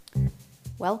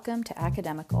Welcome to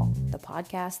Academical, the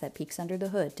podcast that peeks under the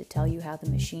hood to tell you how the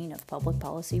machine of public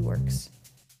policy works.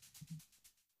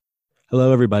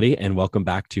 Hello, everybody, and welcome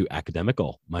back to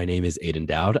Academical. My name is Aidan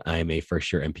Dowd. I am a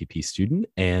first-year MPP student,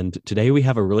 and today we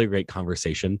have a really great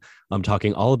conversation. I'm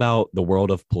talking all about the world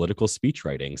of political speech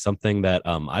writing, something that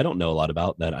I don't know a lot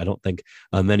about, that I don't think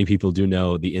many people do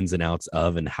know the ins and outs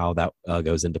of and how that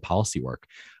goes into policy work.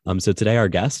 So today our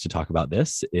guest to talk about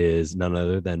this is none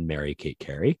other than Mary Kate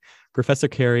Carey. Professor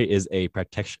Carey is a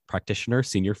practitioner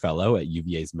senior fellow at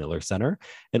UVA's Miller Center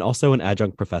and also an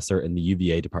adjunct professor in the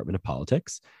UVA Department of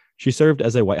Politics. She served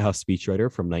as a White House speechwriter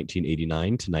from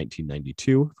 1989 to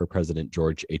 1992 for President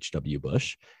George H.W.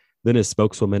 Bush, then as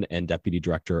spokeswoman and deputy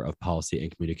director of policy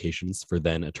and communications for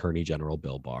then Attorney General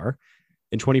Bill Barr.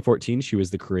 In 2014, she was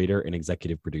the creator and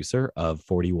executive producer of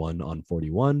 41 on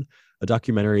 41, a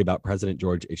documentary about President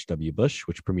George H.W. Bush,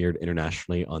 which premiered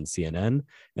internationally on CNN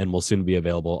and will soon be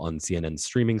available on CNN's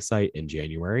streaming site in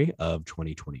January of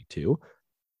 2022.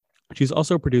 She's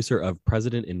also producer of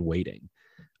President in Waiting,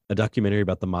 a documentary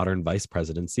about the modern vice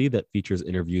presidency that features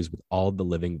interviews with all the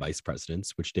living vice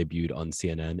presidents, which debuted on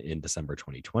CNN in December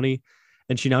 2020.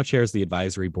 And she now chairs the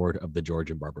advisory board of the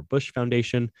George and Barbara Bush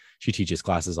Foundation. She teaches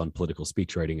classes on political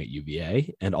speech writing at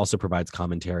UVA and also provides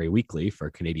commentary weekly for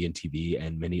Canadian TV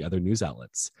and many other news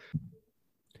outlets.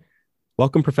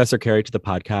 Welcome, Professor Carey, to the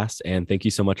podcast, and thank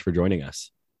you so much for joining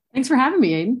us. Thanks for having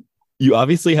me, Aidan. You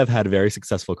obviously have had a very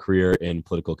successful career in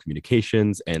political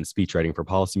communications and speech writing for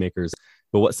policymakers,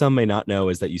 but what some may not know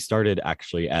is that you started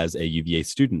actually as a UVA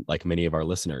student, like many of our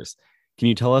listeners. Can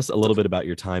you tell us a little bit about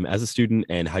your time as a student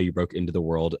and how you broke into the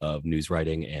world of news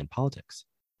writing and politics?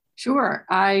 Sure.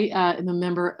 I am a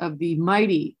member of the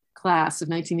mighty class of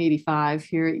 1985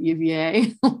 here at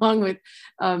UVA, along with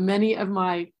many of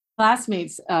my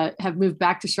classmates have moved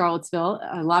back to Charlottesville.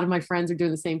 A lot of my friends are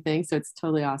doing the same thing, so it's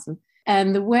totally awesome.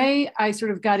 And the way I sort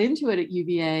of got into it at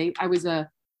UVA, I was a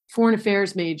foreign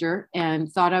affairs major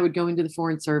and thought I would go into the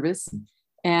Foreign Service.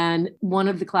 And one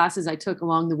of the classes I took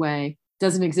along the way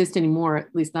doesn't exist anymore,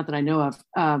 at least not that I know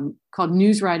of, called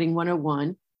News Writing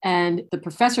 101. And the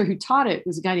professor who taught it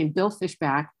was a guy named Bill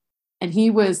Fishback. And he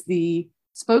was the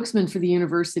spokesman for the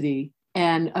university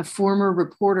and a former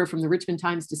reporter from the Richmond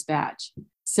Times-Dispatch.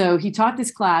 So he taught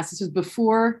this class. This was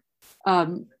before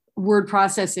word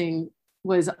processing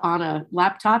was on a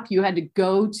laptop. You had to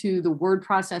go to the word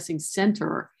processing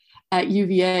center at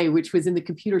UVA, which was in the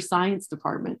computer science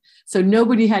department. So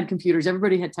nobody had computers,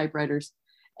 everybody had typewriters.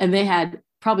 And they had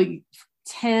probably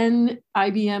 10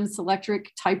 IBM Selectric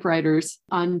typewriters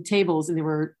on tables. And there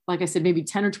were, like I said, maybe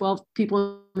 10 or 12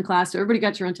 people in the class. So everybody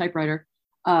got your own typewriter,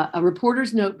 a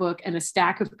reporter's notebook, and a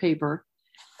stack of paper.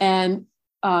 And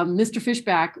Mr.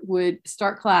 Fishback would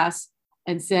start class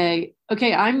and say,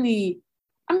 okay, I'm the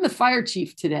fire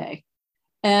chief today.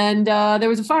 And there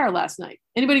was a fire last night.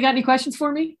 Anybody got any questions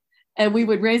for me? And we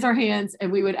would raise our hands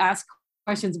and we would ask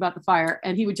questions about the fire.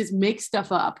 And he would just make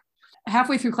stuff up.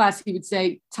 Halfway through class, he would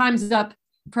say, time's up,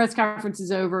 press conference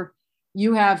is over.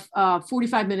 You have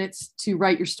 45 minutes to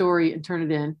write your story and turn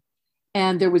it in.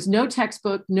 And there was no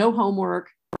textbook, no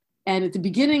homework. And at the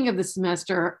beginning of the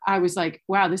semester, I was like,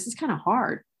 wow, this is kind of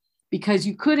hard because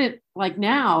you couldn't, like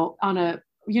now on a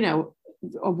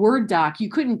Word doc, you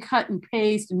couldn't cut and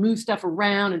paste and move stuff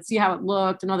around and see how it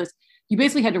looked and all this. You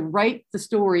basically had to write the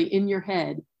story in your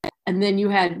head. And then you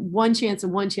had one chance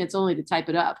and one chance only to type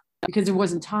it up because there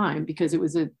wasn't time because it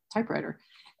was a typewriter.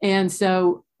 And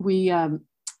so we,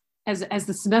 as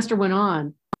the semester went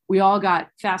on, we all got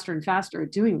faster and faster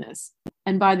at doing this.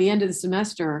 And by the end of the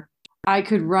semester, I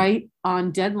could write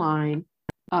on deadline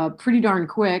pretty darn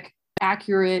quick,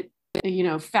 accurate,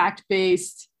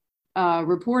 fact-based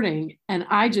reporting. And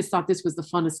I just thought this was the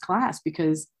funnest class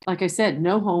because, like I said,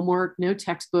 no homework, no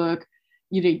textbook.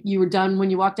 You were done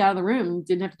when you walked out of the room,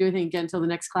 didn't have to do anything again until the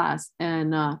next class.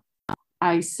 And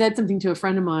I said something to a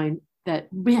friend of mine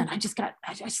that, man, I just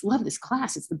love this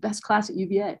class. It's the best class at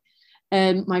UVA.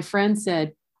 And my friend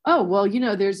said, oh, well,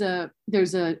 there's a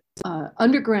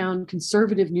underground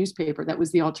conservative newspaper that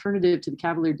was the alternative to the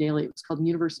Cavalier Daily. It was called the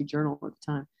University Journal at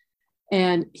the time.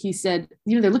 And he said,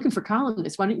 they're looking for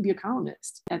columnists. Why don't you be a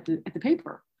columnist at the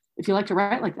paper if you like to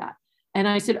write like that? And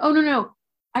I said, oh, no.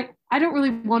 I don't really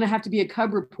want to have to be a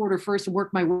cub reporter first and work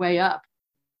my way up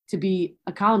to be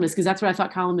a columnist, because that's what I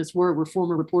thought columnists were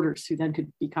former reporters who then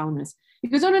could be columnists. He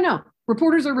goes, oh, no.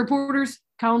 Reporters are reporters,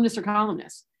 columnists are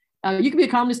columnists. You can be a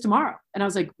columnist tomorrow. And I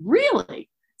was like, really?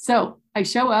 So I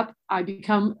show up, I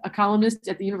become a columnist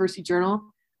at the University Journal.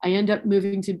 I end up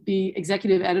moving to be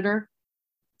executive editor,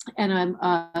 and I'm,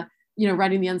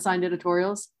 writing the unsigned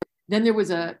editorials. Then there was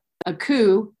a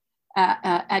coup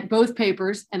at both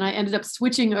papers, and I ended up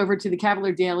switching over to the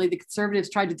Cavalier Daily. The conservatives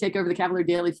tried to take over the Cavalier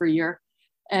Daily for a year.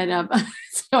 And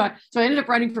so I ended up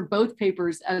writing for both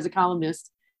papers as a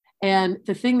columnist. And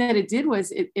the thing that it did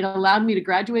was it allowed me to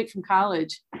graduate from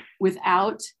college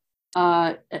without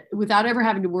ever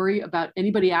having to worry about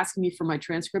anybody asking me for my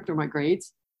transcript or my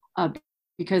grades,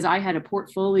 because I had a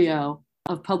portfolio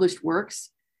of published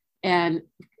works, and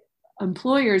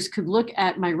employers could look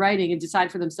at my writing and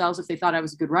decide for themselves if they thought I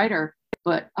was a good writer.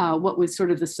 But what was sort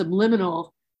of the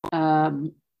subliminal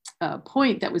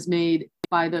point that was made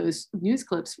by those news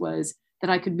clips was that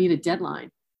I could meet a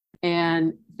deadline.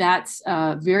 And that's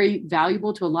very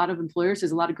valuable to a lot of employers.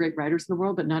 There's a lot of great writers in the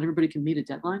world, but not everybody can meet a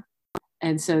deadline.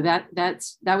 And so that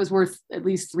was worth at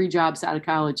least 3 jobs out of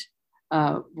college,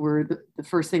 where the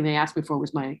first thing they asked me for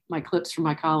was my clips from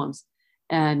my columns.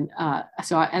 And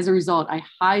so as a result, I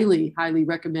highly, highly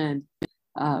recommend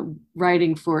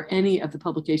writing for any of the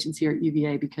publications here at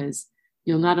UVA, because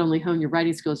you'll not only hone your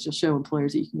writing skills, you'll show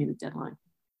employers that you can meet a deadline.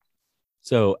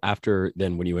 So after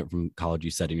then, when you went from college, you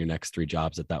said in your next 3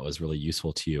 jobs that was really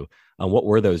useful to you. What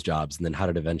were those jobs? And then how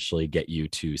did it eventually get you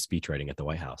to speechwriting at the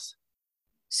White House?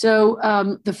 So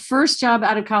the first job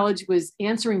out of college was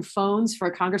answering phones for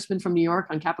a congressman from New York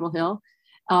on Capitol Hill.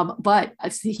 But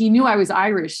he knew I was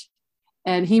Irish,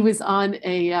 and he was on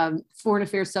a foreign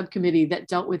affairs subcommittee that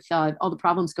dealt with all the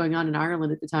problems going on in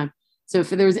Ireland at the time. So if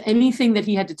there was anything that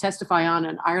he had to testify on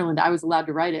in Ireland, I was allowed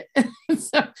to write it.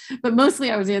 But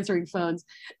mostly I was answering phones.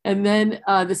 And then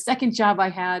the second job I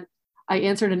had, I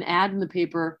answered an ad in the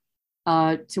paper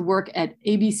to work at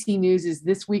ABC News'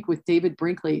 This Week with David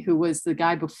Brinkley, who was the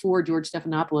guy before George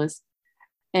Stephanopoulos.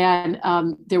 And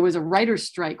there was a writer's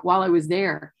strike while I was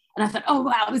there. And I thought, oh,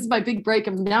 wow, this is my big break.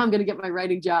 And now I'm going to get my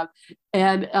writing job.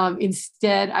 And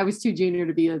instead, I was too junior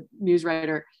to be a news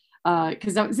writer,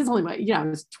 because this is only I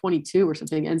was 22 or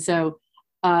something. And so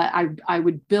I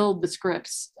would build the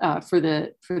scripts for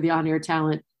the on-air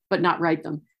talent, but not write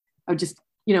them. I would just,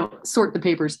 sort the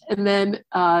papers. And then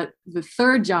the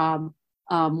third job,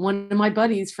 one of my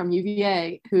buddies from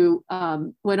UVA, who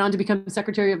went on to become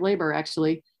Secretary of Labor,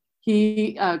 actually,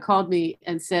 he called me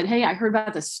and said, hey, I heard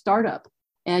about this startup,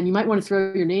 and you might want to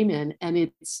throw your name in. And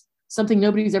it's something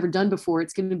nobody's ever done before.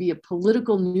 It's going to be a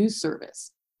political news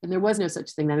service. And there was no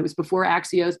such thing then. It was before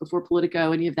Axios, before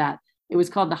Politico, any of that. It was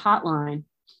called the Hotline.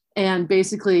 And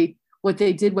basically what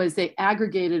they did was they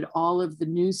aggregated all of the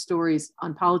news stories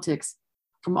on politics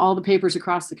from all the papers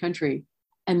across the country.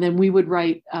 And then we would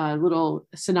write little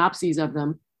synopses of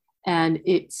them. And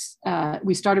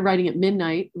we started writing at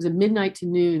midnight. It was a midnight to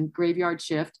noon graveyard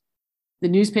shift. The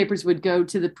newspapers would go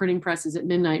to the printing presses at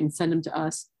midnight and send them to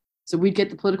us. So we'd get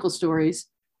the political stories.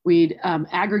 We'd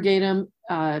aggregate them,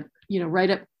 write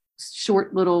up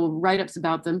short little write-ups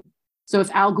about them. So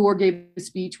if Al Gore gave a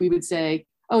speech, we would say,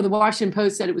 oh, the Washington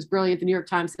Post said it was brilliant. The New York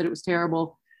Times said it was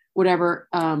terrible, whatever.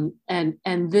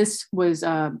 And this was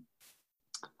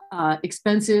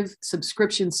expensive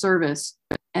subscription service.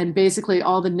 And basically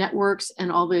all the networks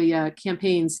and all the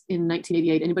campaigns in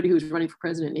 1988, anybody who was running for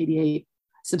president in 88,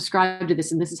 subscribed to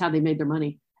this, and this is how they made their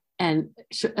money. And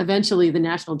eventually the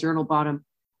National Journal bought them,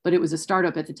 but it was a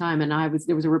startup at the time. And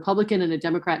there was a Republican and a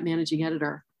Democrat managing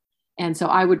editor. And so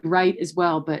I would write as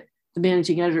well, but the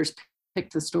managing editors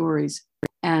picked the stories.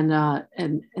 And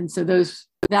so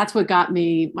that's what got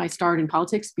me my start in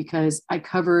politics, because I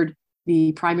covered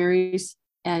the primaries.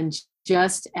 And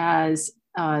just as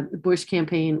the Bush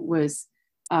campaign was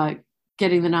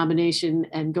getting the nomination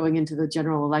and going into the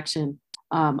general election,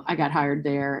 I got hired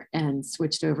there and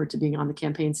switched over to being on the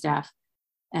campaign staff.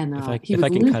 And if I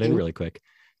can cut in really quick.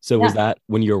 So was that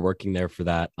when you were working there for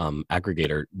that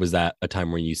aggregator, was that a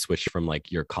time when you switched from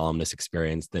like your columnist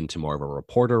experience then to more of a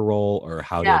reporter role, or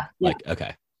how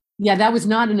okay. Yeah, that was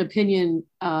not an opinion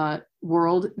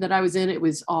world that I was in. It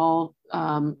was all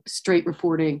straight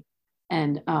reporting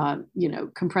and,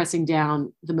 compressing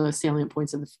down the most salient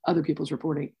points of other people's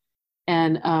reporting.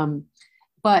 And,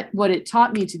 but what it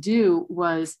taught me to do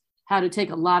was how to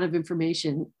take a lot of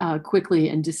information quickly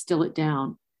and distill it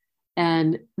down.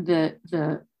 And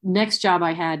the next job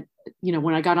I had,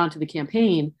 when I got onto the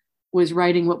campaign, was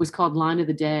writing what was called Line of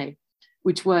the Day,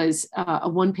 which was a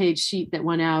one-page sheet that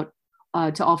went out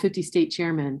to all 50 state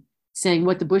chairmen saying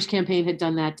what the Bush campaign had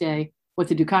done that day, what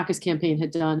the Dukakis campaign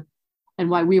had done, and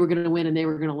why we were going to win and they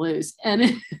were going to lose.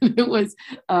 And it was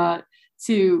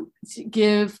to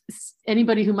give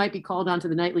anybody who might be called onto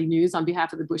the nightly news on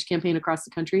behalf of the Bush campaign across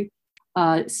the country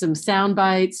some sound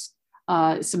bites,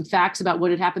 some facts about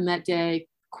what had happened that day,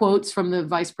 quotes from the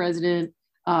vice president,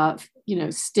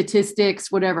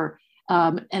 statistics, whatever.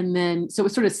 And then, so it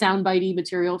was sort of soundbitey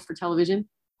material for television.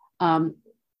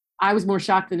 I was more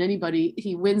shocked than anybody.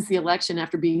 He wins the election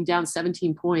after being down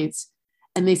 17 points.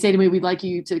 And they say to me, we'd like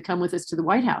you to come with us to the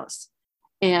White House.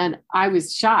 And I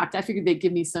was shocked. I figured they'd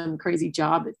give me some crazy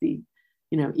job at the,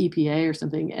 EPA or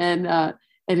something. And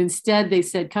instead they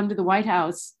said, come to the White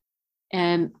House.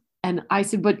 And I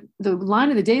said, but the line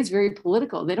of the day is very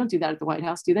political. They don't do that at the White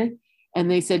House, do they?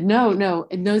 And they said, no.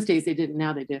 In those days they didn't,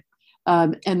 now they do.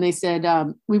 And they said,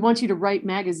 we want you to write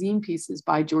magazine pieces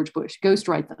by George Bush,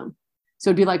 ghostwrite them. So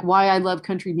it'd be like Why I Love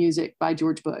Country Music by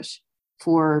George Bush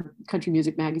for Country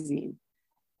Music Magazine.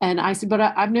 And I said, but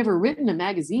I've never written a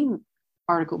magazine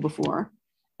article before.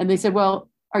 And they said, well,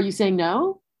 are you saying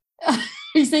no? Are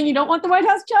you saying you don't want the White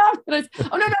House job? And I said,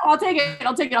 oh, no, I'll take it.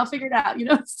 I'll figure it out.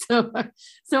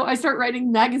 So I start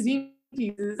writing magazine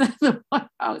pieces at the White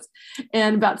House.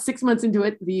 And about 6 months into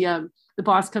it, the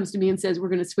boss comes to me and says, we're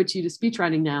going to switch you to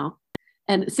speechwriting now.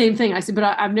 And same thing. I said, but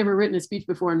I've never written a speech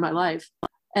before in my life.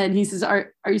 And he says,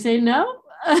 are you saying no?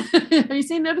 Are you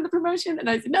saying no to the promotion? And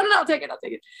I said, no, I'll take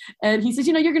it. And he says,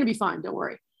 you're going to be fine. Don't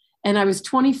worry. And I was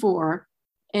 24.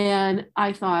 And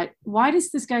I thought, why does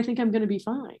this guy think I'm going to be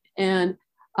fine? And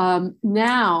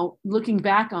now looking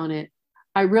back on it,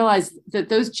 I realized that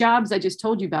those jobs I just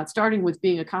told you about, starting with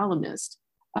being a columnist,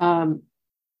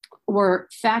 were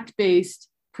fact-based,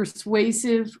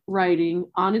 persuasive writing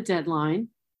on a deadline.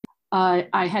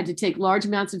 I had to take large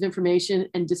amounts of information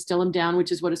and distill them down,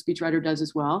 which is what a speechwriter does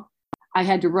as well. I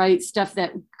had to write stuff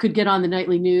that could get on the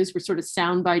nightly news, were sort of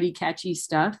soundbitey, catchy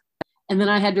stuff. And then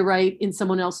I had to write in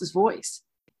someone else's voice.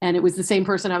 And it was the same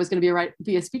person I was going to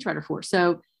be a speechwriter for.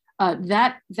 So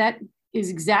that is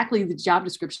exactly the job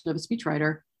description of a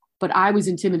speechwriter. But I was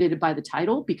intimidated by the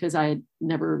title because I had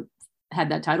never had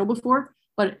that title before.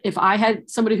 But if I had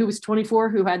somebody who was 24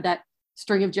 who had that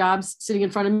string of jobs sitting in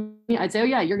front of me, I'd say, oh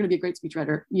yeah, you're going to be a great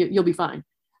speechwriter. You'll be fine.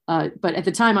 But at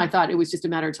the time I thought it was just a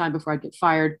matter of time before I'd get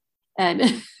fired.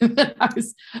 And I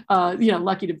was,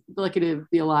 lucky to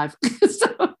be alive.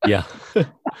 So. Yeah,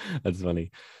 that's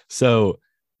funny. So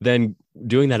then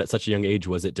doing that at such a young age,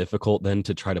 was it difficult then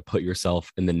to try to put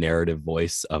yourself in the narrative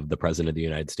voice of the president of the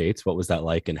United States? What was that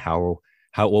like? And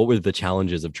what were the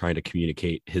challenges of trying to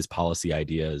communicate his policy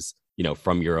ideas,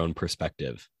 from your own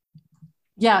perspective?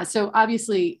 Yeah. So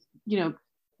obviously,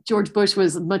 George Bush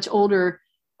was a much older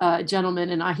gentleman.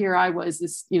 And I was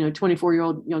this,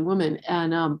 24-year-old young woman.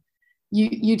 And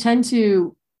you tend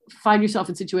to find yourself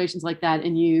in situations like that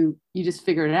and you just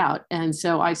figure it out. And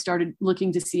so I started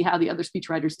looking to see how the other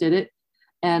speechwriters did it.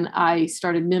 And I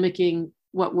started mimicking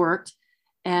what worked.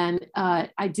 And I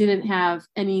didn't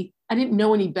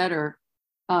know any better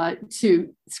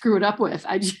to screw it up with.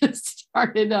 I just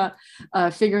started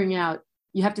figuring out,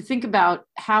 you have to think about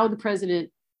how the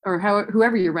president or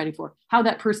whoever you're writing for, how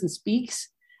that person speaks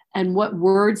and what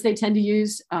words they tend to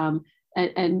use.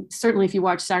 And certainly if you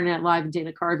watch Saturday Night Live and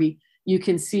Dana Carvey, you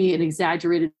can see an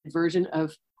exaggerated version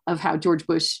of how George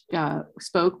Bush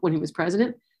spoke when he was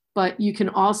president. But you can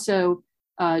also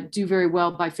do very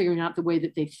well by figuring out the way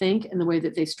that they think and the way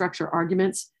that they structure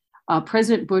arguments.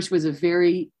 President Bush was a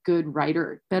very good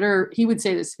writer. He would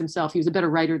say this himself, he was a better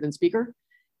writer than speaker.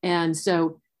 And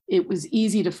so it was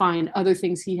easy to find other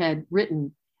things he had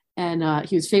written. And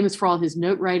he was famous for all his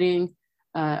note writing,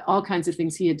 all kinds of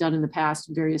things he had done in the past,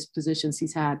 various positions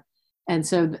he's had. And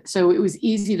so it was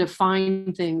easy to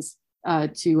find things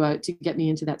to get me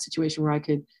into that situation where I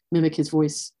could mimic his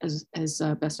voice as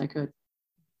best I could.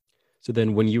 So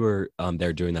then when you were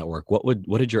there doing that work,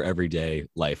 what did your everyday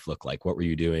life look like? What were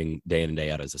you doing day in and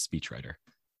day out as a speechwriter?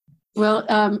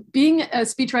 Well, being a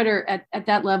speechwriter at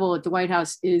that level at the White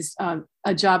House is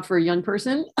a job for a young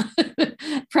person,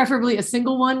 preferably a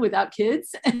single one without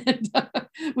kids,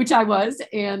 which I was.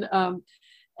 And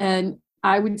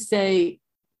I would say,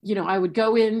 I would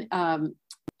go in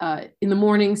the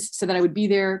mornings so that I would be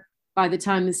there by the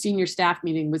time the senior staff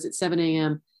meeting was at 7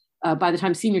 a.m. By the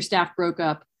time senior staff broke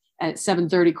up at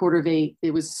 7:30, 7:45,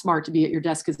 it was smart to be at your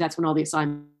desk because that's when all the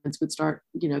assignments would start,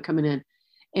 coming in.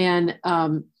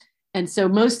 And so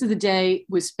most of the day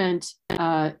was spent,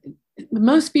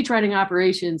 most speechwriting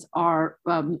operations are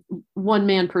one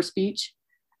man per speech.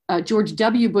 George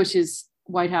W. Bush's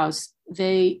White House,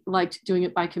 they liked doing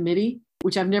it by committee,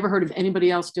 which I've never heard of anybody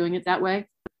else doing it that way.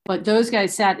 But those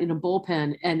guys sat in a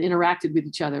bullpen and interacted with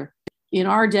each other. In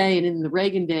our day and in the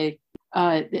Reagan day,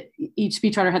 each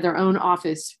speechwriter had their own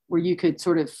office where you could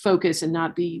sort of focus and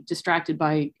not be distracted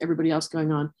by everybody else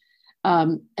going on.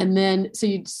 And then, so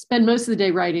you'd spend most of the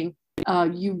day writing.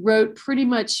 You wrote pretty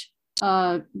much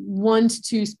 1 to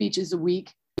 2 speeches a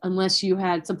week, unless you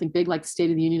had something big like the State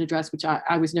of the Union address, which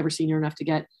I was never senior enough to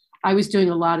get. I was doing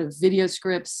a lot of video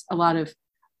scripts, a lot of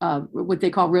what they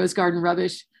call rose garden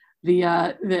rubbish,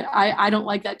 I don't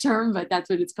like that term, but that's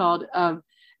what it's called.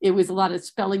 It was a lot of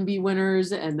spelling bee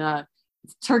winners and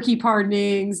turkey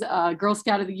pardonings, Girl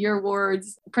Scout of the Year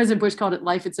awards. President Bush called it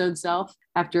life its own self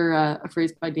after a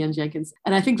phrase by Dan Jenkins.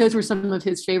 And I think those were some of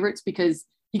his favorites because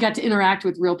he got to interact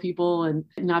with real people and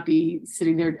not be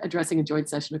sitting there addressing a joint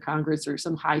session of Congress or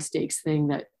some high stakes thing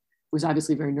that was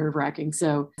obviously very nerve wracking.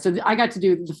 So I got to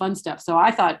do the fun stuff. So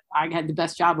I thought I had the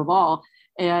best job of all.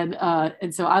 And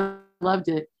so I loved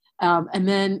it. And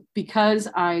then because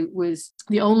I was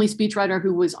the only speechwriter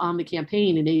who was on the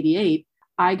campaign in '88,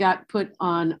 I got put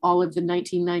on all of the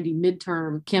 1990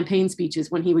 midterm campaign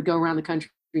speeches when he would go around the country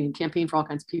and campaign for all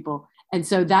kinds of people. And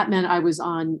so that meant I was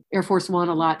on Air Force One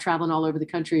a lot, traveling all over the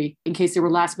country. In case there were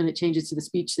last minute changes to the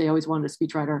speech, they always wanted a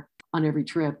speechwriter on every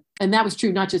trip. And that was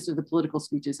true, not just of the political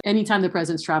speeches. Anytime the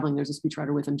president's traveling, there's a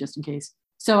speechwriter with him just in case.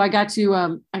 So I got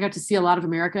to see a lot of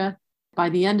America. By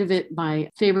the end of it, my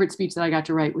favorite speech that I got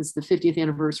to write was the 50th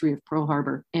anniversary of Pearl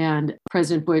Harbor. And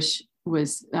President Bush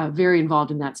was very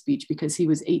involved in that speech because he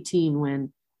was 17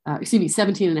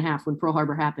 and a half when Pearl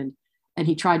Harbor happened. And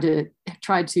he tried to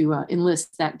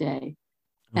enlist that day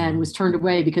and was turned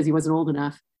away because he wasn't old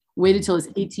enough, waited till his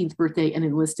 18th birthday and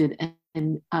enlisted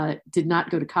and did not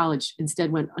go to college,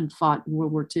 instead went and fought in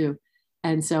World War II.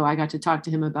 And so I got to talk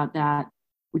to him about that,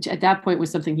 which at that point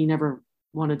was something he never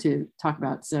wanted to talk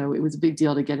about. So it was a big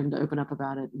deal to get him to open up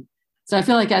about it. And so I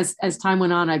feel like as time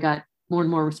went on, I got more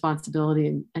and more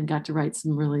responsibility and got to write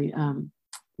some really,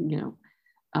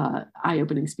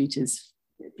 eye-opening speeches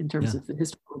in terms of the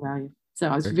historical value. So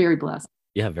I was very blessed.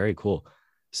 Yeah, very cool.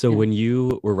 So when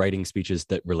you were writing speeches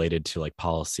that related to like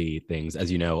policy things, as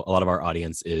you know, a lot of our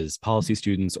audience is policy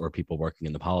students or people working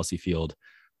in the policy field.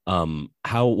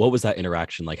 What was that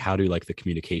interaction like? How do like the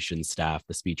communication staff,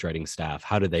 the speech writing staff,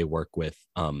 how do they work with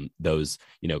those,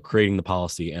 creating the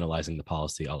policy, analyzing the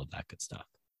policy, all of that good stuff?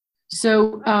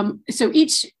 So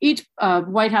each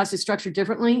White House is structured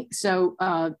differently. So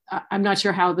I'm not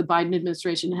sure how the Biden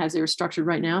administration has theirs structured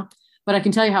right now, but I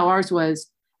can tell you how ours was,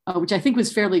 which I think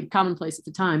was fairly commonplace at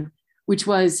the time, which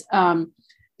was most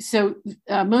of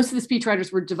the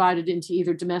speechwriters were divided into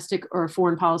either domestic or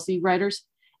foreign policy writers.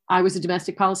 I was a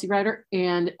domestic policy writer,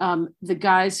 and the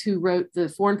guys who wrote the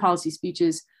foreign policy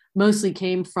speeches mostly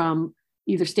came from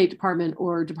either State Department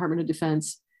or Department of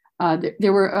Defense.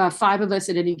 There were 5 of us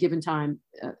at any given time.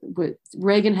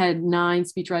 Reagan had 9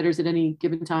 speechwriters at any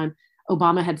given time.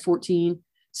 Obama had 14.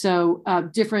 So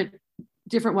different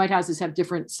White Houses have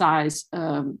different size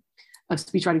of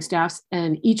speechwriting staffs,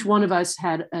 and each one of us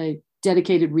had a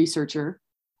dedicated researcher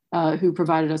who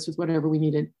provided us with whatever we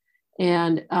needed.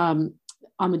 And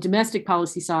on the domestic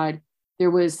policy side,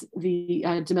 there was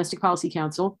the Domestic Policy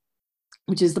Council,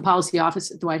 which is the policy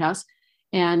office at the White House.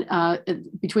 And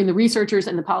between the researchers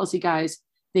and the policy guys,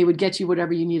 they would get you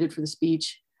whatever you needed for the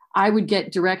speech. I would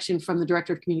get direction from the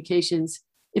director of communications.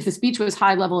 If the speech was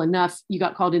high level enough, you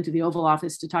got called into the Oval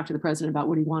Office to talk to the president about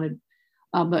what he wanted.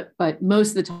 But most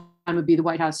of the time it would be the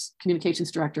White House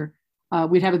communications director.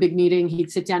 We'd have a big meeting.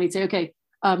 He'd sit down. He'd say, okay,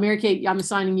 Mary Kate, I'm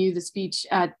assigning you the speech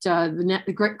at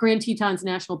the Grand Tetons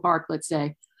National Park, let's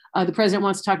say. The president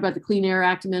wants to talk about the Clean Air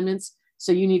Act amendments.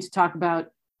 So you need to talk about,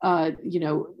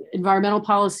 environmental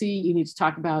policy. You need to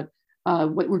talk about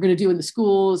what we're going to do in the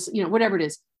schools, whatever it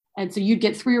is. And so you'd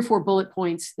get 3 or 4 bullet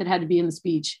points that had to be in the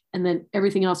speech. And then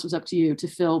everything else was up to you to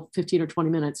fill 15 or 20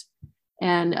 minutes.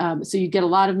 And so you'd get a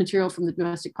lot of material from the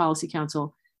Domestic Policy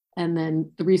Council. And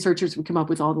then the researchers would come up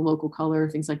with all the local color,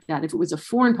 things like that. If it was a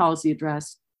foreign policy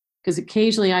address, because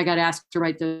occasionally I got asked to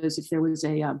write those if there was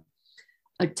a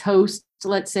toast,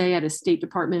 let's say at a State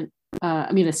Department,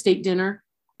 a state dinner.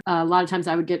 A lot of times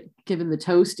I would get given the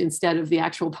toast instead of the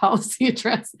actual policy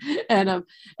address. And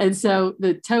so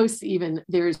the toast, even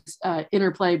there's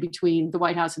interplay between the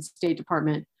White House and State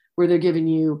Department where they're giving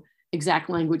you exact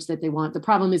language that they want. The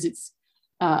problem is it's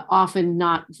often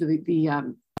not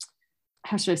the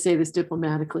how should I say this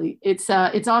diplomatically? It's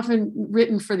often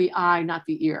written for the eye, not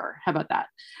the ear. How about that?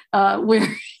 Where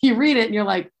you read it and you're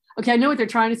like, okay, I know what they're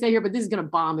trying to say here, but this is going to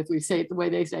bomb if we say it the way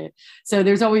they say it. So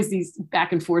there's always these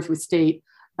back and forth with state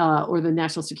or the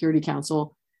National Security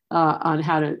Council on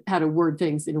how to word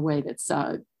things in a way that's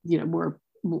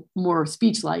more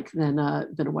speech-like than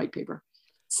a white paper.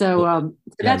 So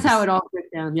that's how it all breaks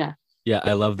down. Yeah. Yeah,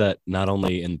 I love that not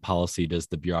only in policy does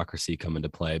the bureaucracy come into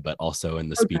play, but also in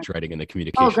the speech writing and the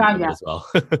communication as well.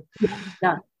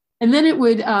 Yeah. And then it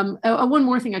would, one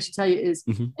more thing I should tell you is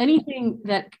anything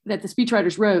that the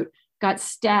speechwriters wrote got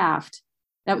staffed.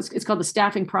 It's called the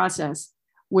staffing process,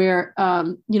 where,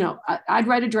 I'd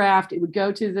write a draft. It would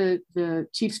go to the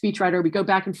chief speechwriter. We go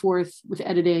back and forth with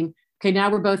editing. Okay, now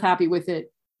we're both happy with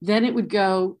it. Then it would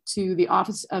go to the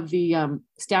office of the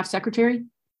staff secretary,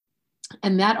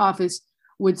 and that office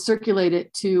would circulate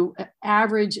it to an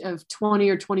average of 20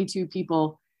 or 22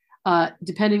 people,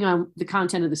 depending on the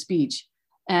content of the speech.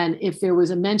 And if there was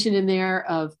a mention in there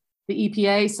of the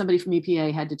EPA, somebody from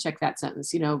EPA had to check that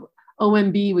sentence.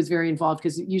 OMB was very involved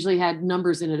because it usually had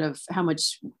numbers in it of how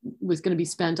much was going to be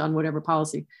spent on whatever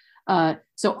policy.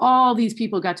 So all these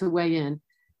people got to weigh in.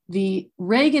 The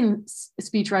Reagan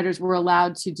speechwriters were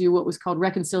allowed to do what was called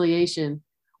reconciliation,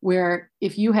 where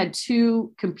if you had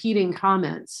two competing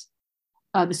comments,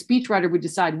 the speechwriter would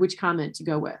decide which comment to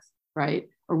go with, right?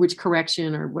 Or which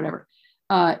correction or whatever.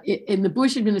 In the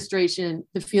Bush administration,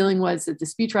 the feeling was that the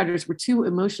speechwriters were too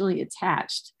emotionally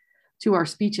attached to our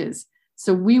speeches.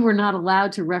 So we were not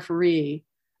allowed to referee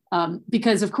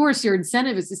because, of course, your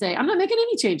incentive is to say, I'm not making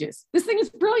any changes. This thing is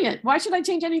brilliant. Why should I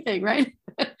change anything, right?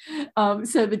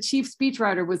 So the chief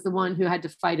speechwriter was the one who had to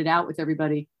fight it out with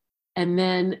everybody. And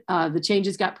then the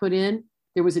changes got put in.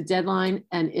 There was a deadline.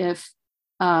 And if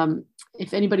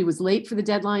anybody was late for the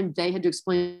deadline, they had to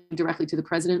explain directly to the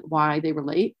president why they were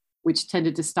late, which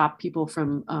tended to stop people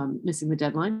from missing the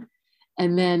deadline.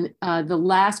 And then the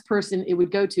last person it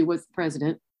would go to was the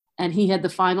president. And he had the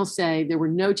final say. There were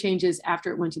no changes after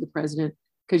it went to the president,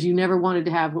 because you never wanted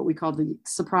to have what we call the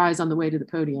surprise on the way to the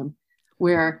podium,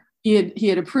 where he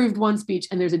had approved one speech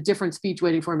and there's a different speech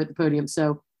waiting for him at the podium.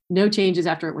 So no changes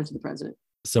after it went to the president.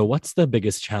 So what's the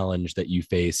biggest challenge that you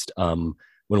faced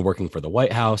when working for the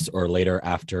White House, or later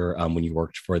after when you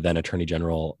worked for then Attorney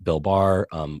General Bill Barr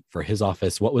for his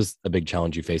office? What was a big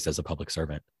challenge you faced as a public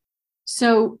servant?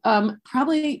 So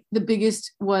probably the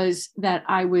biggest was that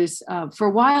I was, for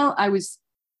a while, I was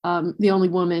the only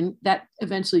woman. That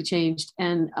eventually changed,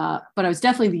 but I was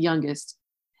definitely the youngest.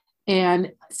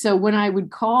 And so when I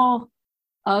would call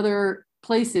other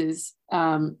places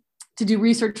to do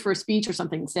research for a speech or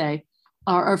something, say,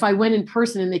 or if I went in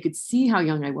person and they could see how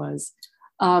young I was,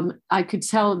 I could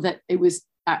tell that I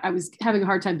was having a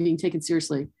hard time being taken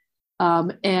seriously.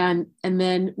 And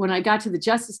then when I got to the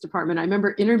Justice Department, I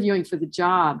remember interviewing for the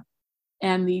job,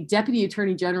 and the Deputy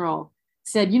Attorney General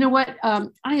said, you know what, I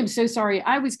am so sorry.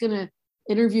 I was going to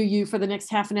interview you for the next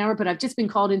half an hour, but I've just been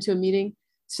called into a meeting,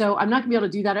 so I'm not gonna be able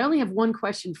to do that. I only have one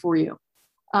question for you.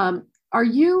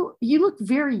 You look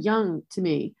very young to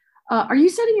me. Are you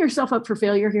setting yourself up for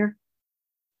failure here?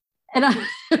 And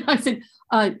I said,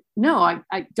 no,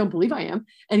 I don't believe I am.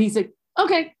 And he said,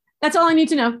 okay, that's all I need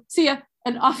to know. See ya.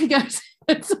 And off he goes.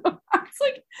 And so I was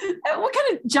like, what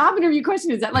kind of job interview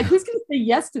question is that? Like, who's going to say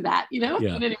yes to that? Yeah.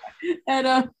 But anyway,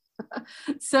 and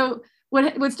so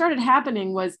what started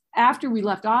happening was, after we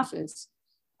left office,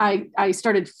 I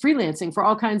started freelancing for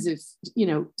all kinds of,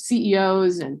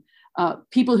 CEOs and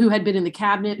people who had been in the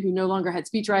cabinet who no longer had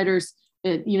speechwriters,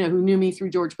 who knew me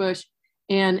through George Bush.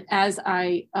 And as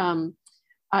I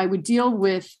would deal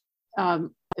with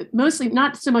mostly,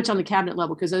 not so much on the cabinet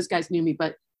level, because those guys knew me,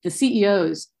 but the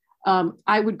CEOs,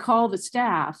 I would call the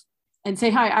staff and say,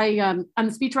 hi, I'm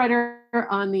the speechwriter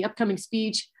on the upcoming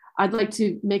speech. I'd like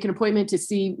to make an appointment to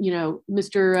see,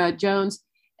 Mr. Jones,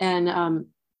 and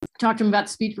talk to him about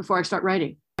the speech before I start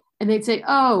writing. And they'd say,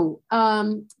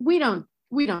 we don't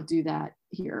do that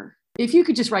here. If you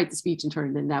could just write the speech and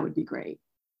turn it in, that would be great.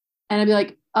 And I'd be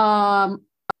like,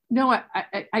 no,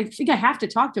 I think I have to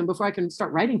talk to him before I can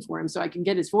start writing for him so I can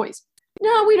get his voice.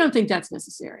 No, we don't think that's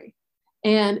necessary.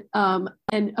 And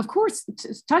of course,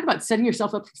 talk about setting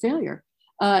yourself up for failure.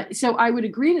 So I would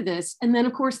agree to this. And then,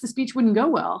 of course, the speech wouldn't go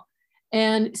well.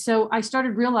 And so I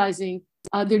started realizing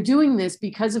they're doing this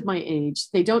because of my age.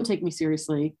 They don't take me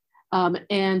seriously.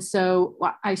 And so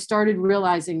I started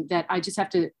realizing that I just have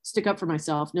to stick up for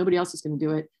myself. Nobody else is going to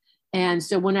do it. And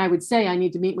so when I would say I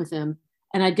need to meet with him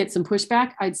and I'd get some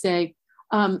pushback, I'd say,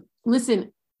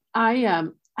 listen, I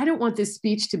don't want this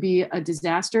speech to be a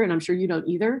disaster, and I'm sure you don't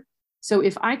either. So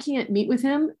if I can't meet with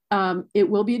him, it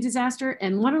will be a disaster.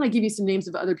 And why don't I give you some names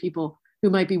of other people who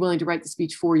might be willing to write the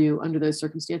speech for you under those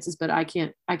circumstances, but I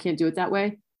can't do it that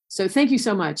way. So thank you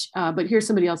so much. But here's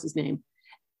somebody else's name.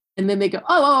 And then they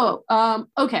go,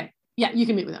 okay, yeah, you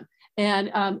can meet with them.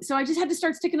 And so I just had to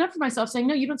start sticking up for myself, saying,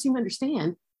 no, you don't seem to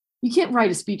understand. You can't write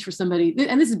a speech for somebody.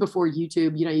 And this is before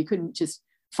YouTube, you couldn't just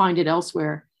find it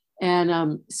elsewhere.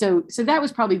 And so that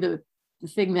was probably the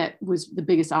thing that was the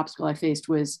biggest obstacle I faced,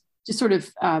 was just sort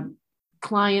of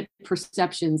client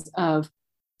perceptions of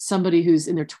somebody who's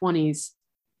in their 20s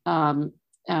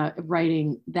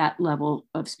writing that level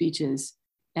of speeches.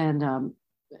 And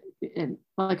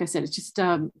like I said, it's just,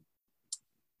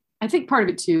 I think part of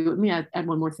it too, let me add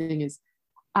one more thing, is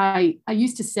I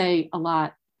used to say a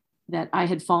lot that I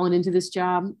had fallen into this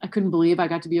job. I couldn't believe I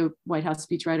got to be a White House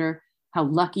speechwriter. how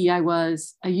lucky I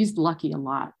was. I used lucky a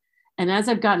lot. And as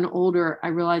I've gotten older, I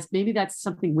realized maybe that's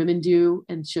something women do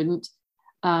and shouldn't.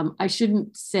 I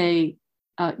shouldn't say,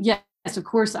 yes, of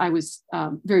course, I was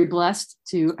very blessed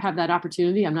to have that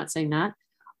opportunity. I'm not saying that.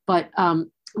 But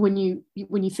when you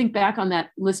think back on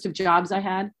that list of jobs I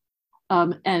had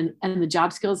and the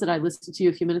job skills that I listed to you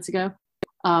a few minutes ago,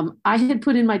 I had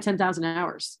put in my 10,000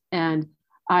 hours and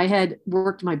I had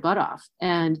worked my butt off.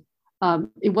 And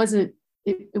it wasn't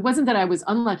that I was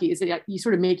unlucky. It's that you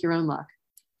sort of make your own luck.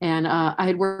 And I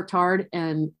had worked hard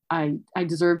and I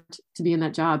deserved to be in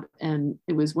that job. And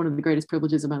it was one of the greatest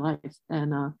privileges of my life.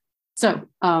 And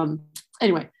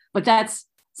anyway, but that's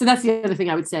the other thing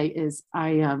I would say is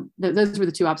those were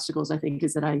the two obstacles, I think,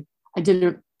 is that I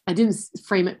didn't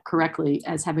frame it correctly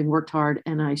as having worked hard,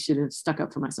 and I should have stuck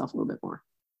up for myself a little bit more.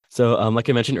 So like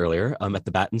I mentioned earlier, at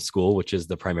the Batten School, which is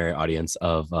the primary audience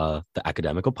of the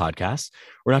Academical podcast,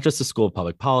 we're not just a school of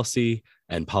public policy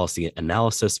and policy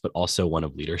analysis, but also one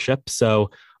of leadership. So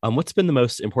what's been the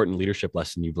most important leadership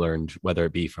lesson you've learned, whether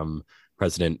it be from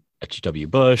President H.W.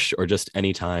 Bush or just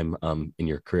any time in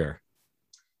your career?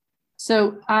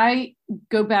 So I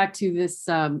go back to this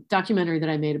documentary that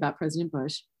I made about President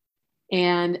Bush,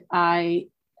 and I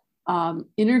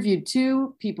interviewed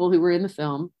two people who were in the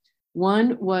film.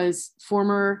 One was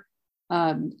former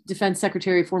Defense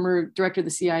Secretary, former Director of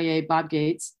the CIA, Bob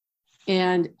Gates.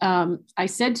 And I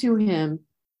said to him,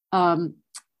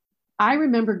 I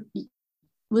remember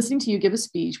listening to you give a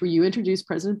speech where you introduced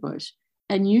President Bush,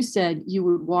 and you said you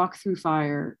would walk through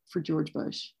fire for George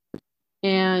Bush.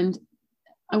 And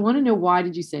I want to know, why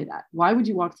did you say that? Why would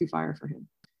you walk through fire for him?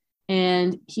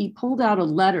 And he pulled out a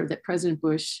letter that President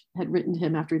Bush had written to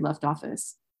him after he left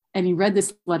office. And he read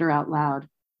this letter out loud.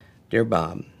 Dear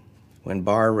Bob, when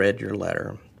Barr read your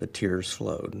letter, the tears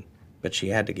flowed, but she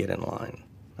had to get in line.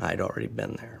 I'd already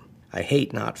been there. I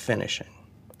hate not finishing.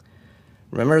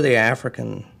 Remember the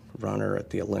African runner at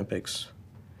the Olympics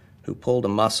who pulled a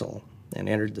muscle and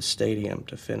entered the stadium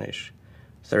to finish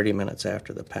 30 minutes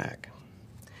after the pack?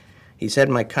 He said,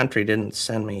 my country didn't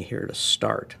send me here to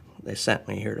start. They sent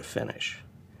me here to finish.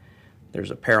 There's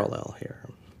a parallel here.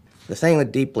 The thing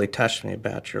that deeply touched me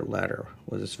about your letter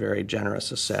was this very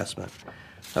generous assessment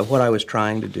of what I was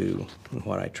trying to do and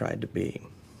what I tried to be.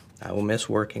 I will miss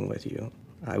working with you.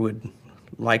 I would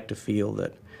like to feel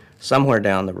that somewhere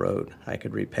down the road I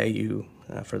could repay you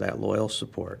for that loyal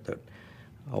support that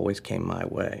always came my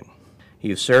way.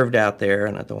 You served out there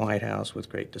and at the White House with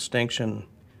great distinction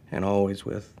and always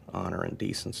with honor and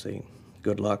decency.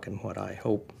 Good luck in what I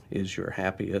hope is your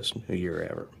happiest New Year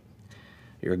ever.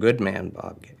 You're a good man,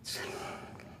 Bob Gates.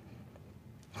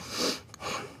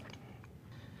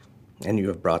 And you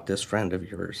have brought this friend of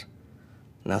yours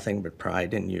nothing but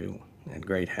pride in you and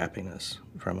great happiness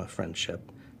from a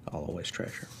friendship I'll always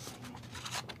treasure.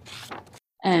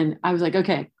 And I was like,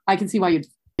 okay, I can see why you'd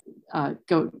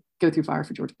go through fire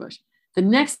for George Bush. The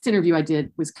next interview I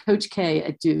did was Coach K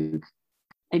at Duke.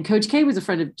 And Coach K was a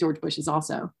friend of George Bush's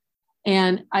also.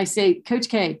 And I say, Coach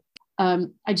K,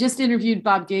 I just interviewed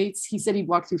Bob Gates. He said he'd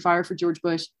walk through fire for George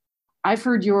Bush. I've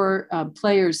heard your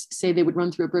players say they would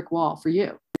run through a brick wall for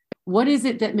you. What is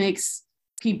it that makes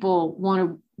people want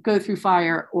to go through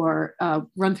fire or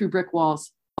run through brick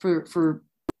walls for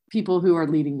people who are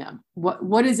leading them?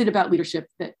 What is it about leadership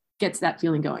that gets that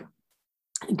feeling going?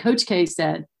 And Coach K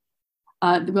said,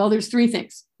 well, there's three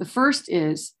things. The first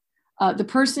is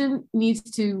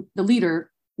the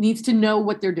leader needs to know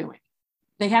what they're doing.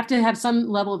 They have to have some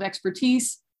level of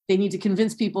expertise. They need to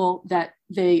convince people that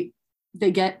they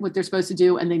get what they're supposed to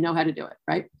do and they know how to do it,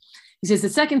 right? He says the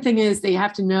second thing is they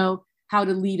have to know how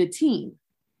to lead a team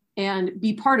and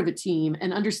be part of a team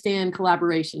and understand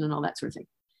collaboration and all that sort of thing.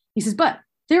 He says, but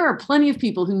there are plenty of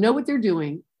people who know what they're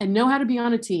doing and know how to be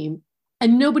on a team,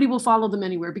 and nobody will follow them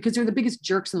anywhere because they're the biggest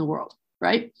jerks in the world,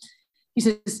 right? He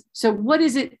says, so what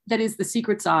is it that is the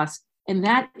secret sauce? And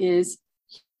that is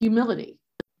humility.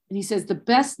 And he says, the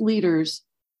best leaders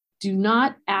do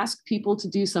not ask people to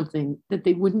do something that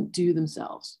they wouldn't do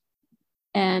themselves.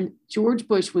 And George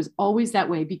Bush was always that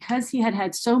way because he had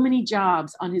had so many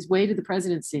jobs on his way to the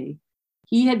presidency.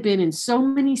 He had been in so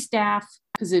many staff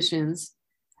positions.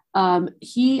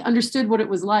 He understood what it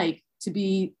was like to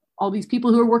be all these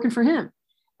people who were working for him.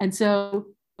 And so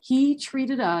he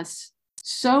treated us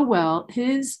so well.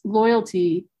 His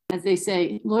loyalty, as they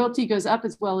say, loyalty goes up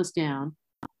as well as down.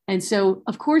 And so,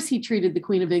 of course, he treated the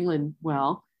Queen of England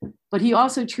well, but he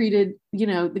also treated,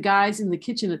 the guys in the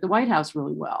kitchen at the White House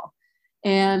really well.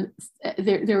 And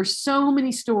there are so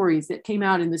many stories that came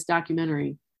out in this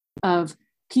documentary of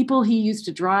people he used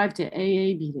to drive to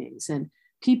AA meetings and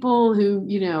people who,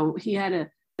 he had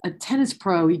a tennis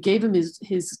pro. He gave him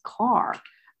his car.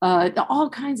 All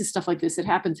kinds of stuff like this that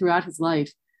happened throughout his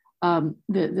life.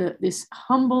 This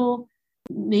humble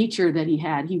nature that he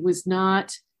had. He was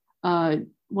not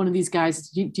one of these guys,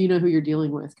 do you know who you're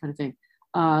dealing with kind of thing.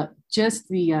 Just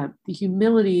the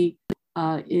humility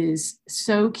is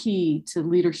so key to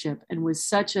leadership and was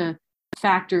such a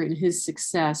factor in his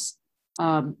success.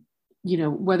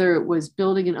 Whether it was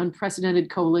building an unprecedented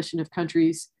coalition of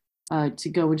countries to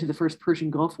go into the first Persian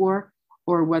Gulf War,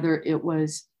 or whether it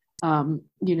was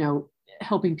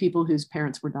helping people whose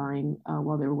parents were dying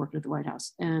while they were working at the White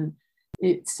House. And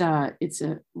it's a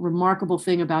remarkable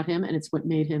thing about him, and it's what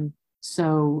made him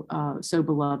so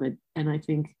beloved. And I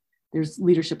think there's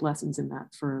leadership lessons in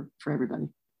that for everybody.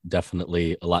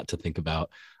 Definitely a lot to think about.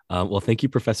 Well, thank you,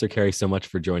 Professor Carey, so much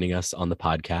for joining us on the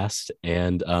podcast.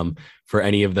 And for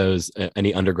any of those,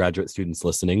 any undergraduate students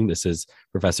listening, this is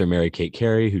Professor Mary Kate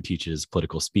Carey, who teaches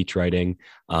political speech writing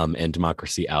and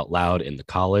democracy out loud in the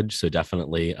college. So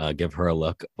definitely give her a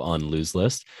look on Lose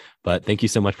List. But thank you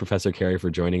so much, Professor Carey, for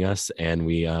joining us. And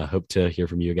we hope to hear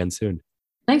from you again soon.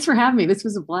 Thanks for having me. This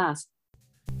was a blast.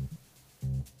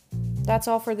 That's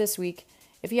all for this week.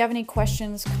 If you have any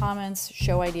questions, comments,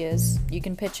 show ideas, you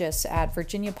can pitch us at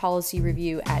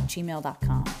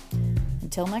virginiapolicyreview@gmail.com.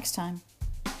 Until next time.